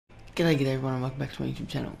G'day everyone and welcome back to my YouTube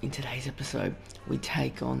channel. In today's episode, we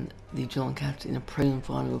take on the Geelong Cats in a prelim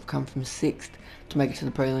final. We've come from 6th to make it to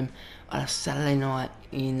the prelim on a Saturday night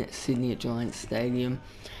in Sydney at Giants Stadium.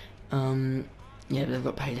 Yeah, they've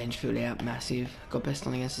got Paddy Dangerfield out, massive. Got best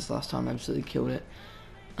on against us last time, absolutely killed it.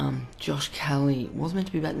 Josh Kelly was meant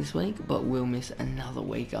to be back this week, but will miss another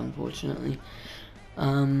week, unfortunately.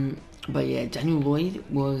 But yeah, Daniel Lloyd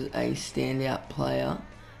was a standout player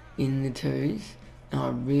in the twos. I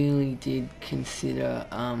really did consider,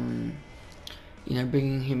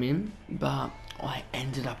 bringing him in, but I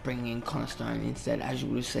ended up bringing in Connor Stone instead, as you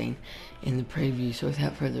would have seen in the preview. So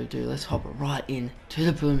without further ado, let's hop right in to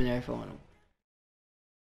the preliminary final.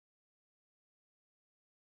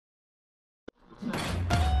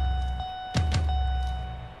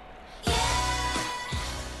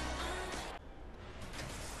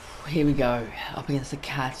 Here we go, up against the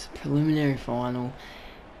Cats, preliminary final.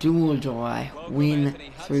 Do or die, win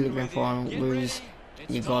through the grand final, lose,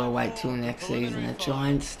 you gotta wait till next season. At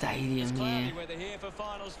Giants Stadium here.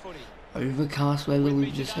 Overcast weather,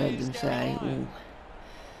 we've just heard them say. Ooh.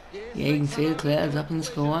 Yeah, you can see the clouds up in the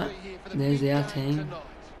sky. There's our team.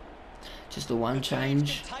 Just a one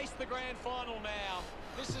change.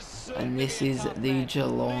 And this is the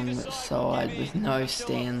Geelong side with no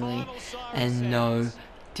Stanley and no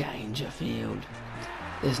Dangerfield.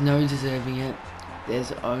 There's no deserving it.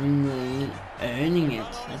 There's only earning it.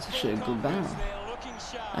 That's actually a good banner.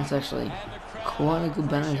 That's actually quite a good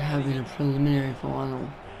banner to have in a preliminary final.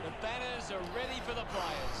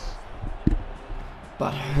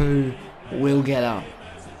 But who will get up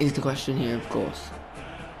is the question here, of course.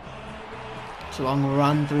 Geelong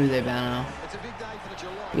run through their banner.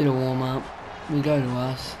 Bit of warm up. We go to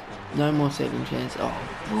us. No more second chance.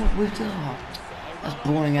 Oh, we've done. That's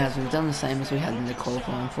boring as we've done the same as we had in the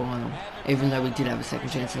qualifying final. Even though we did have a second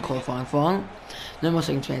chance in the qualifying final. No more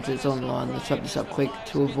second chances on the line. Let's wrap this up quick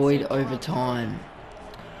to avoid overtime.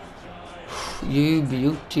 You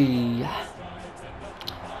beauty.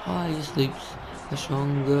 Higher sleeps are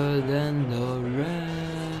stronger than the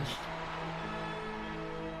rest.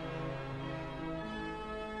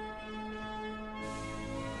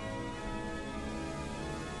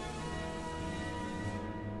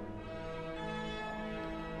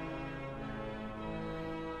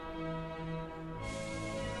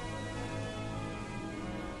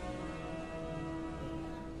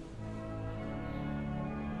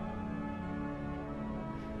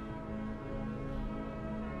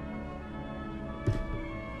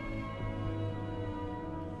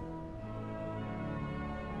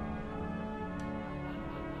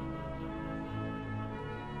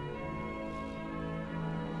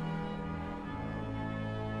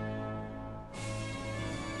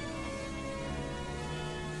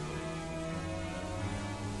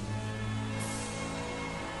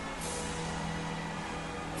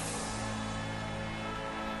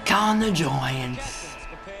 On the Giants.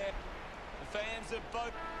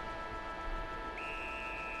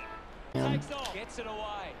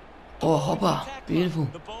 Oh, Hopper, beautiful.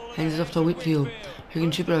 Hands it off to Whitfield, who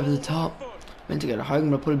can chip it over the top. Meant to go to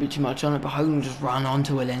Hogan, but put a bit too much on it, but Hogan will just run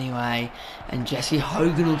onto it anyway. And Jesse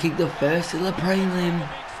Hogan will kick the first of the prelim.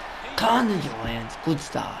 Come on, the Giants. Good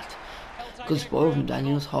start. Good spoil from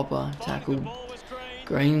Daniels. Hopper, tackled.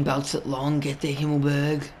 Green belts it long, get to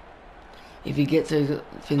Himmelberg. If he gets to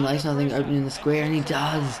Finlayson, I think, open in the square, and he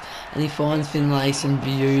does. And he finds Finlayson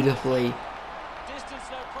beautifully.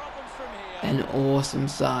 An awesome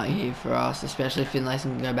start here for us, especially if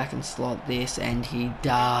Finlayson can go back and slot this, and he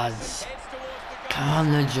does. Come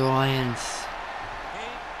on, the Giants.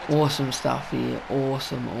 Awesome stuff here.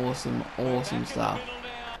 Awesome, awesome, awesome stuff.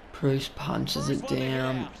 Bruce punches it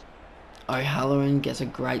down. O'Halloran gets a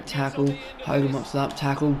great tackle. Hogan mops it up,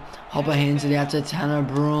 tackle. Hopper hands it out to Tanner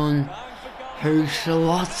Braun, who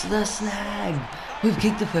slots the snag. We've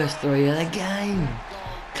kicked the first 3 of the game.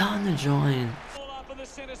 Come on, the Giants.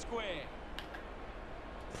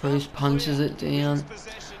 Bruce punches it down.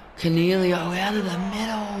 Cornelio out of the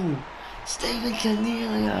middle. Stephen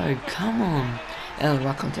Cornelio, come on. Out of the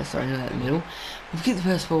ruck contest, sorry, not out of the middle. We've kicked the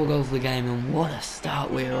first 4 goals of the game, and what a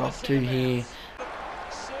start we're off to here.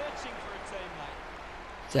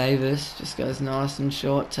 Davis just goes nice and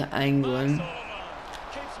short to Anglin,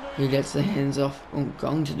 who gets the hands off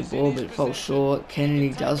Gong to the ball, but it falls short. Kennedy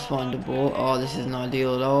does find the ball. Oh, this isn't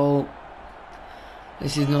ideal at all.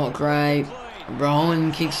 This is not great.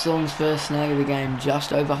 Rowan kicks Geelong's first snag of the game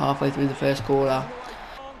just over halfway through the first quarter.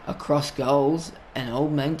 Across goals, and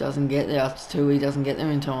Old Mank doesn't get there. After 2, he doesn't get there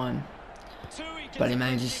in time. But he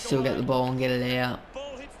manages to still get the ball and get it out.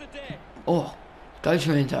 Oh, go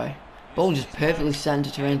Taranto. Ball just perfectly sat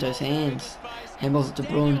into Taranto's hands. Handballs it to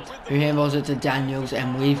Bruin, who handballs it to Daniels,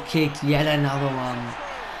 and we've kicked yet another one.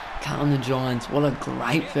 Cut on the Giants. What a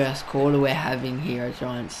great first quarter we're having here at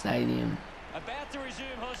Giants Stadium.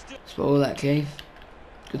 Spoil that, Keith.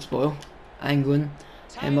 Good spoil. Anglin.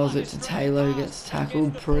 Handballs it to Taylor, who gets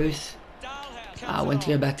tackled. Bruce. Went to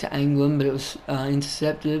go back to Anglin, but it was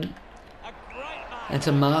intercepted. And it's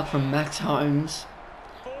a mark from Max Holmes.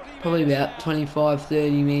 Probably about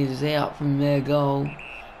 25-30 metres out from their goal.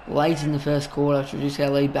 Late in the first quarter to reduce our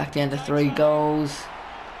lead back down to 3 goals.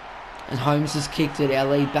 And Holmes has kicked it, our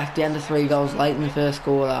lead back down to 3 goals late in the first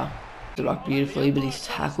quarter. It up beautifully, but he's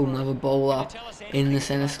tackled another ball up in the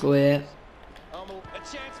centre square.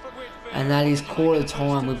 And that is quarter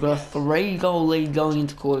time. We've got a 3-goal lead going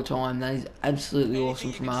into quarter time. That is absolutely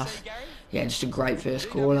awesome from us. Yeah, just a great first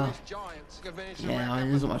quarter. Yeah, I mean,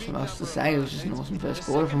 there's not much from us to say. It was just an awesome first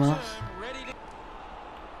quarter from us.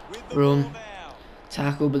 Room.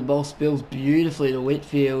 Tackle, but the ball spills beautifully to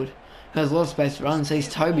Whitfield. Has a lot of space to run. Sees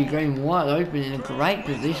Toby Green wide open in a great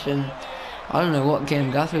position. I don't know what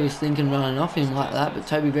Cam Guthrie was thinking running off him like that, but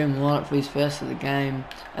Toby Green will line up for his first of the game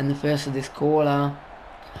and the first of this quarter.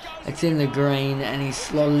 It's in the green and he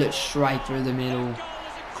slotted it straight through the middle.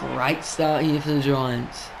 Great start here for the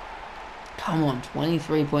Giants. Come on,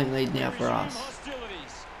 23-point lead now for us.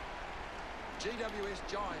 GWS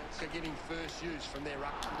Giants are getting first use from their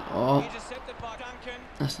ruck. Oh,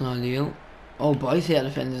 that's not ideal. Oh, both our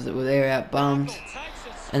defenders that were there out bumped.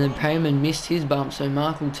 And then Perryman missed his bump, so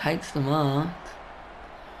Markle takes the mark.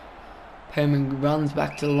 Perryman runs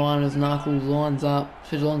back to the line as Narkle lines up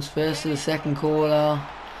for Geelong's first of the second quarter.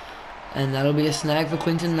 And that'll be a snag for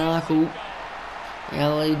Quinton Narkle.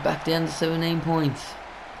 Our lead back down to 17 points.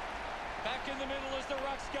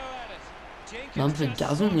 Mumford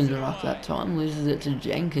doesn't win the ruck that time, loses it to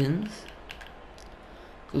Jenkins.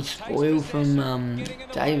 Good spoil from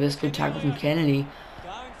Davis, good tackle from Kennedy.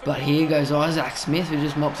 But here goes Isaac Smith, who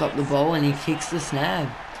just mops up the ball and he kicks the snag.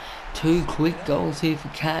 2 quick goals here for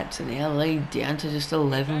Cats and our lead down to just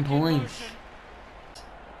 11 points.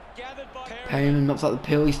 Perryman mops up the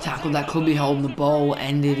pill, he's tackled, that could be holding the ball,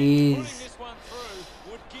 and it is.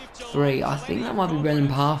 3, I think that might be Brendan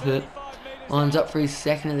Parfitt. Lines up for his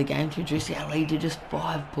second of the game to reduce our lead to just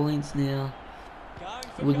 5 points now.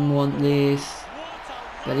 Wouldn't want this.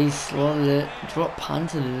 But he slotted it, drop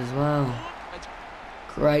punted it as well.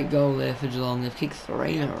 Great goal there for Geelong. They've kicked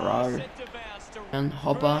 3 in a row. And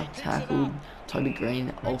Hopper tackled. Toby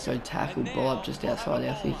Green also tackled. Ball up just outside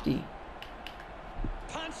our 50.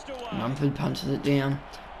 Mumford punches it down.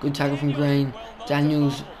 Good tackle from Green.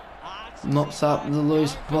 Daniels mops up the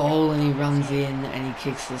loose ball and he runs in and he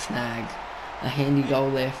kicks the snag. A handy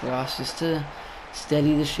goal there for us just to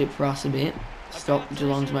steady the ship for us a bit. Stop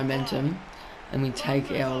Geelong's momentum. And we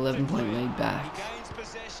take our 11-point lead back.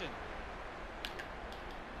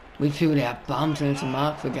 Whitfield out bumped and it's a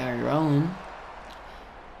mark for Gary Rowan.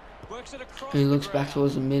 Who looks back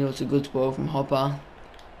towards the middle. It's a good spoil from Hopper.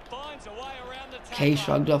 Key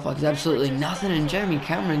shrugged off like it's absolutely nothing and Jeremy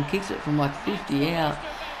Cameron kicks it from like 50 out.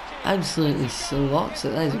 Absolutely slots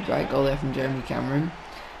it. That is a great goal there from Jeremy Cameron.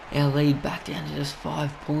 Our lead back down to just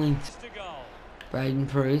 5 points. Braden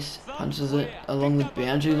Bruce punches it along the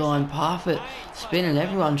boundary line. Parfitt spinning,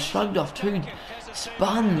 everyone shrugged off 2,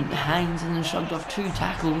 spun Haynes and then shrugged off 2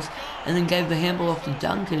 tackles and then gave the handball off to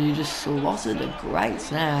Duncan, who just slotted a great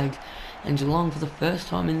snag. And Geelong for the first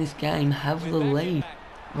time in this game have the lead.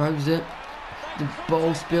 Rogues it, the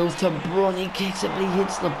ball spills to Braun, he kicks it but he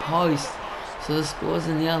hits the post. So the scores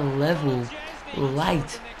are now level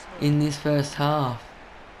late in this first half.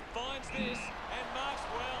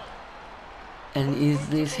 And is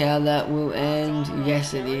this how that will end?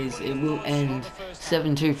 Yes, it is. It will end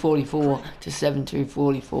 7-2-44 to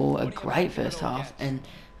 7-2-44. A great first half and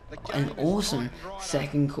an awesome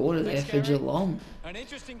second quarter there for Geelong.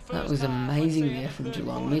 That was amazing there from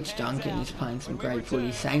Geelong. Mitch Duncan is playing some great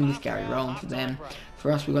footy. Same with Gary Rowan for them. For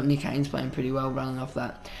us, we've got Nick Haynes playing pretty well, running off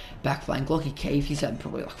that back flank. Lockie Keefe, he's had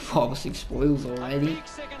probably like 5 or 6 spoils already.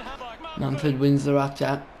 Mumford wins the ruck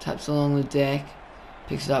tap, taps along the deck,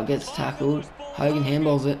 picks it up, gets tackled. Hogan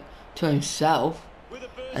handballs it to himself,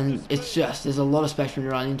 and it's just, there's a lot of space for him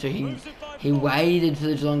to run into. He waited for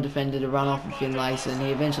the Geelong defender to run off of Finlayson, and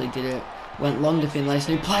he eventually did it. Went long to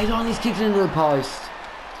Finlayson, who played on, he's kicked it into the post.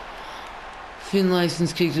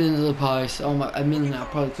 Finlayson's kicked it into the post. Oh my, a minute now,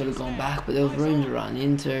 probably could have gone back, but there was room to run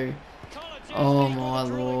into. Oh my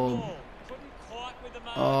lord.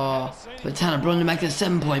 Oh, but Tanner Brun to make a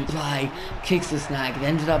 7-point play, kicks the snag. It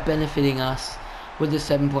ended up benefiting us with the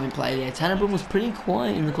 7-point play there. Tanner Brun was pretty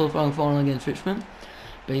quiet in the qualifying final against Richmond,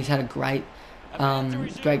 but he's had a great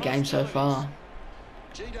game so far.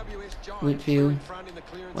 GWS Giants Whitfield in front in the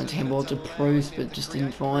clearances, went to but handball it's to allowing Bruce, them but to just create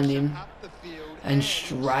didn't find pressure him. up the field And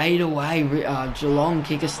straight away, Geelong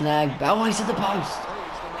kick a snag. Oh, he's at the post.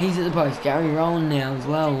 He's at the post. Gary Rowan now as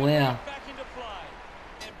well. Wow.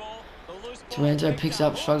 Taranto picks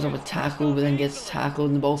up, struggles up a tackle, but then gets tackled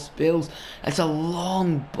and the ball spills. It's a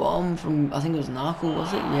long bomb from, I think it was Narkle,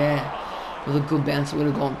 was it? Yeah. It was a good bounce, it would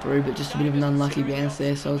have gone through, but just a bit of an unlucky bounce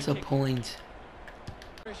there, so it's a point.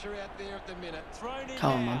 pressure out there at the minute.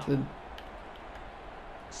 Come on, Mumford.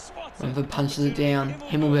 Mumford punches it down.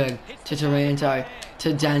 Himmelberg to Taranto,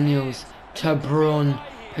 to Daniels, to Brun,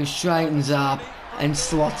 who straightens up and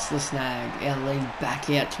slots the snag. Our lead back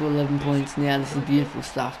out to 11 points now. This is beautiful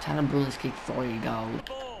stuff. Tanner Brun has kicked 3 goals.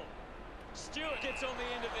 Stewart gets on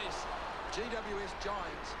the end of this. GWS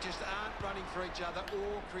Giants just aren't running for each other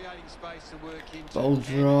or creating space to work into. Ball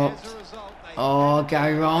dropped. Oh,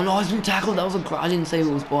 Gary Rowan. Oh, he's been tackled. That was a I didn't see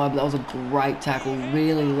who it was by, but that was a great tackle.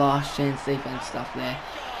 Really last chance defense stuff there.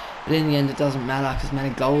 But in the end, it doesn't matter because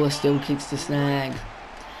Managola still kicks the snag.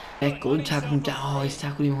 Yeah, good tackle from oh, he's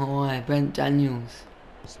tackled him high. Brent Daniels.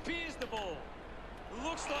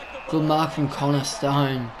 Good mark from Connor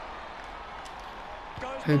Stone,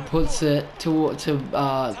 who puts it puts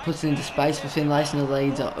it into space for Finlayson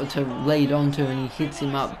to lead onto, and he hits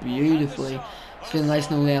him up beautifully.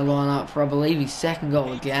 Finlayson will now line up for, I believe, his 2nd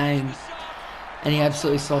goal of the game. And he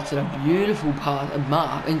absolutely slots it a beautiful pass,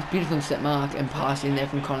 beautiful step mark and pass in there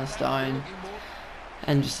from Connor Stone.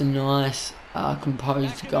 And just a nice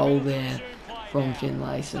composed goal there from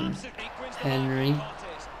Finlayson. Henry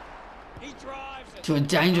to a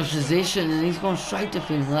dangerous position, and he's gone straight to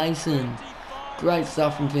Finlayson. Great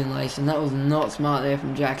stuff from Finlayson. That was not smart there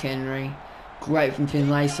from Jack Henry. Great from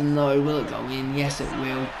Finlayson though. Will it go in? Yes, it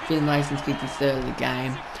will. Finlayson's kicked his 3rd of the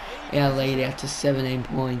game. Our lead out to 17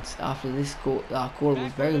 points after this quarter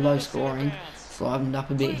was very low scoring. Livened up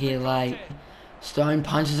a bit here late. Stone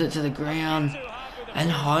punches it to the ground, and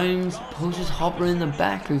Holmes pushes Hopper in the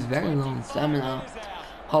back, who's very low on stamina.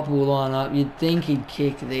 Hopper will line up. You'd think he'd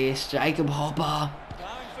kick this. Jacob Hopper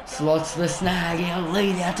slots the snag. Our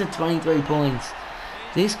lead out to 23 points.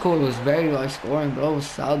 This quarter was very low scoring, but all of a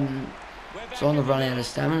sudden, it's on the run out of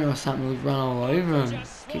stamina or something. We've run all over him,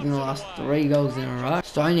 kicking the last 3 goals in a row.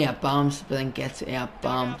 Stone out bumps, but then gets out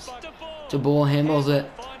bumps. De Boer handballs it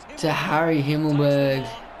to Harry Himmelberg.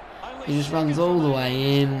 He just runs all the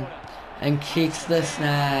way in and kicks the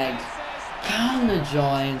snag. Come the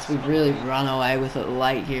Giants. We've really run away with it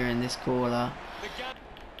late here in this quarter.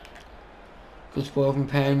 Good spoil from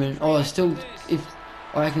Perryman. Oh, still,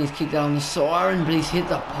 I reckon he's kicked that on the siren, but he's hit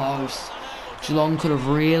the post. Geelong could have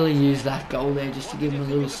really used that goal there just to give them a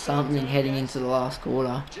little something heading into the last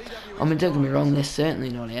quarter. I mean, don't get me wrong, they're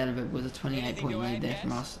certainly not out of it with a 28-point lead there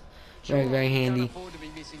from us. Very, very handy.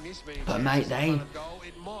 But mate,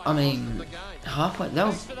 halfway,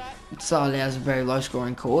 that started out as a very low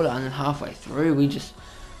scoring quarter, and then halfway through we just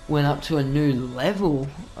went up to a new level.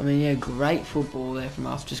 I mean, yeah, great football there from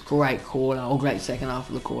us, just great quarter, or great second half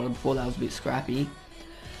of the quarter. Before that was a bit scrappy.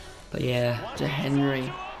 But yeah, to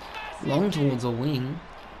Henry. Long towards a wing.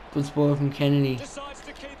 Good spoil from Kennedy.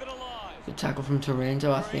 Good tackle from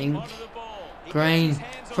Taranto, I think. Green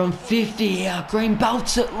from 50 out. Green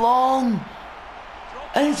belts it long.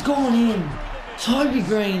 And it's gone in. Toby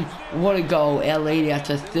Green. What a goal. Our lead out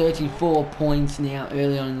to 34 points now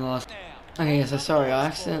early on in the last. Okay, so sorry, I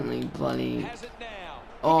accidentally bloody.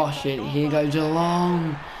 Oh shit, here goes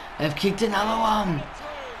Geelong. They've kicked another one.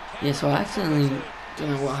 Yeah, so I accidentally. Don't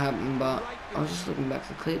know what happened, but I was just looking back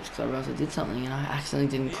to the clips because I realised I did something and I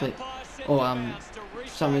accidentally didn't clip, or for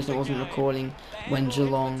some reason it wasn't recording when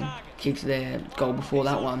Geelong kicked their goal before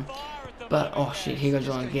that one. But oh shit, here goes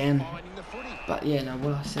Geelong again. But yeah, no,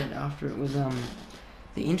 what I said after it was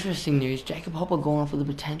the interesting news: Jacob Hopper gone off with a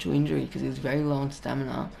potential injury because he was very low on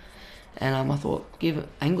stamina. And I thought, give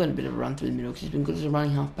England a bit of a run through the middle because he's been good as a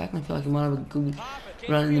running half back, and I feel like he might have a good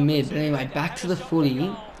run in the mid. But anyway, back to the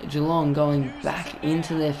footy. Geelong going back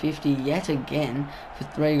into their 50 yet again for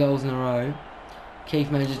 3 goals in a row.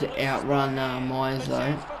 Keith manages to outrun Myers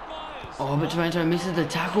though. Oh, but Toronto misses the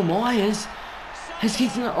tackle. Myers has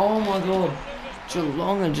kicked in the. Oh my god.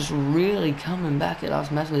 Geelong are just really coming back at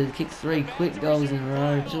us massively. They kicked 3 quick goals in a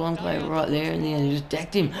row. Geelong player right there in the end. He just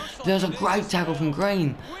decked him. There's a great tackle from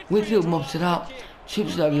Green. Whitfield mops it up.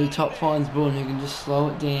 Chips it over the top. Finds Braun who can just slow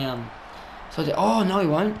it down. So oh no, he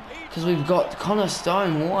won't. Because we've got Connor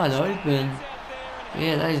Stone wide open.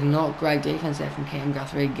 Yeah, that is not great defense there from Cam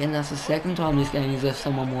Guthrie. Again, that's the 2nd time this game he's left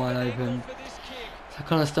someone wide open. So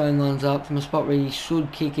Connor Stone lines up from a spot where he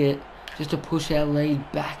should kick it, just to push our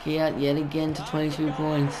lead back out yet again to 22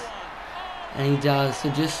 points. And he does. So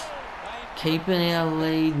just keeping our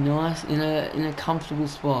lead nice in a comfortable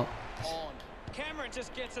spot. Cameron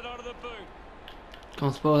just gets it onto the boot.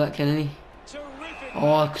 Can't spoil that, Kennedy. Terrific.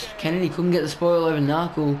 Oh, Kennedy couldn't get the spoil over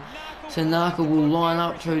Narkle. So Narkle will line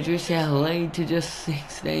up to reduce our lead to just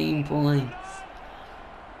 16 points.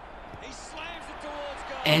 He slams it towards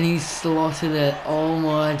goal. And he slotted it. Oh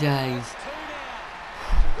my days.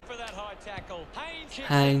 For that high tackle.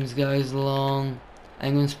 Haynes goes long.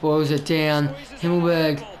 England spoils it down.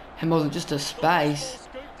 Himmelberg handballs it just to space.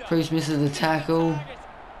 Cruz misses the tackle.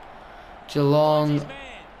 Geelong.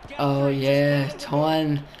 Oh yeah,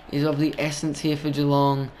 time is of the essence here for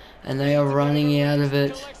Geelong, and they are running out of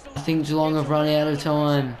it. I think Geelong have run out of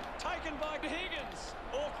time.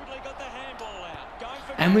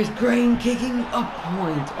 And with Green kicking a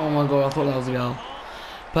point. Oh my god, I thought that was a goal.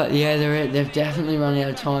 But yeah, they've definitely run out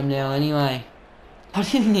of time now anyway. I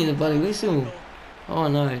didn't hear the bloody whistle. Oh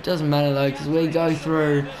no, it doesn't matter though, because we go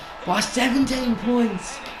through by 17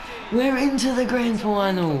 points. We're into the grand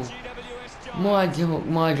final. My god,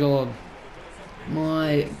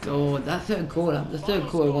 that third quarter, the third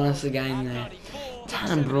quarter won us the game there.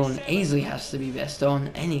 Tannen Braun easily has to be best on,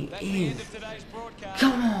 and he is.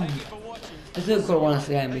 Come on! The third quarter won us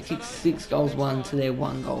the game. We kicked 6 goals 1 to their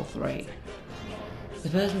 1 goal 3. The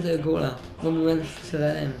first and third quarter, when we went to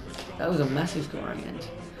that end, that was a massive scoring end.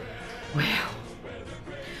 Wow.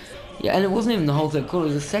 Yeah, and it wasn't even the whole third quarter,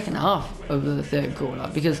 it was the second half of the third quarter,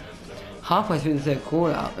 because halfway through the third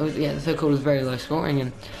quarter, the third quarter was very low scoring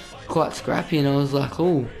and quite scrappy, and I was like,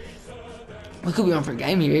 oh, we could be on for a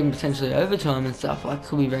game here, even potentially overtime and stuff, like,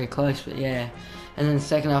 could be very close, but yeah. And then the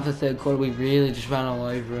second half of the third quarter, we really just ran all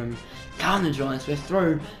over them. Calm the Giants, we're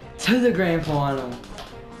through to the grand final.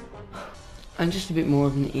 And just a bit more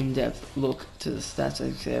of an in-depth look to the stats,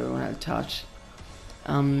 I think everyone had a touch.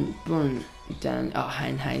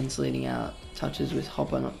 Haynes leading out touches with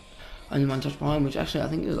Hopper only 1 touch behind, which actually I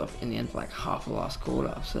think it was off in the end for like half the last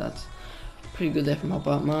quarter, so that's pretty good there from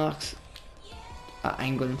Hopper. Marks,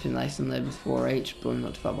 Angle and Finlayson led with 4 each, Bruin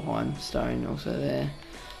not too far behind, Stone also there.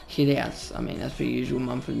 Hit outs, I mean that's pretty usual.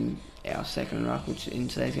 Mumford, our second ruck, which in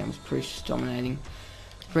today's game was pretty dominating.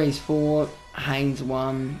 Freeze 4, Haynes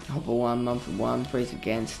 1, Hopper 1, Mumford 1, Freeze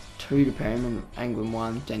against, 2 to Perryman, Angwin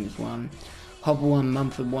 1, Daniels 1, Hopper 1,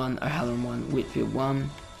 Mumford 1, O'Halloran 1, Whitfield 1.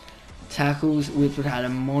 Tackles, Whitfield had a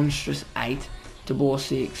monstrous 8, DeBoer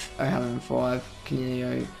 6, O'Halloran 5,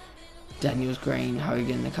 Canelio, Daniels, Green,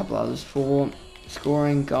 Hogan, a couple others 4.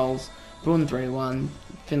 Scoring, goals, Braun 3-1,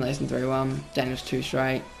 Finlayson 3-1, Daniels 2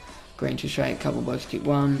 straight, Green 2 straight, couple of blokes kicked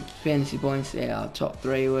 1. Fantasy points, our top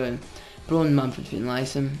 3 were Braun, Mumford,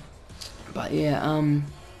 Finlayson. But yeah,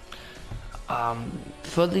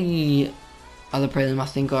 for the other prelim, I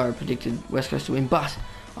think I predicted West Coast to win, but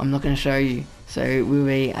I'm not going to show you. So it will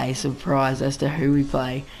be a surprise as to who we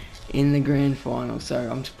play in the grand final. So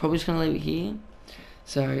I'm probably just going to leave it here.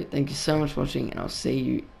 So thank you so much for watching, and I'll see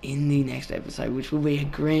you in the next episode, which will be a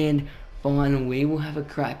grand final. We will have a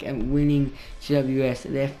crack at winning GWS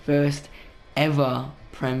their first ever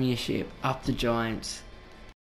premiership up the Giants.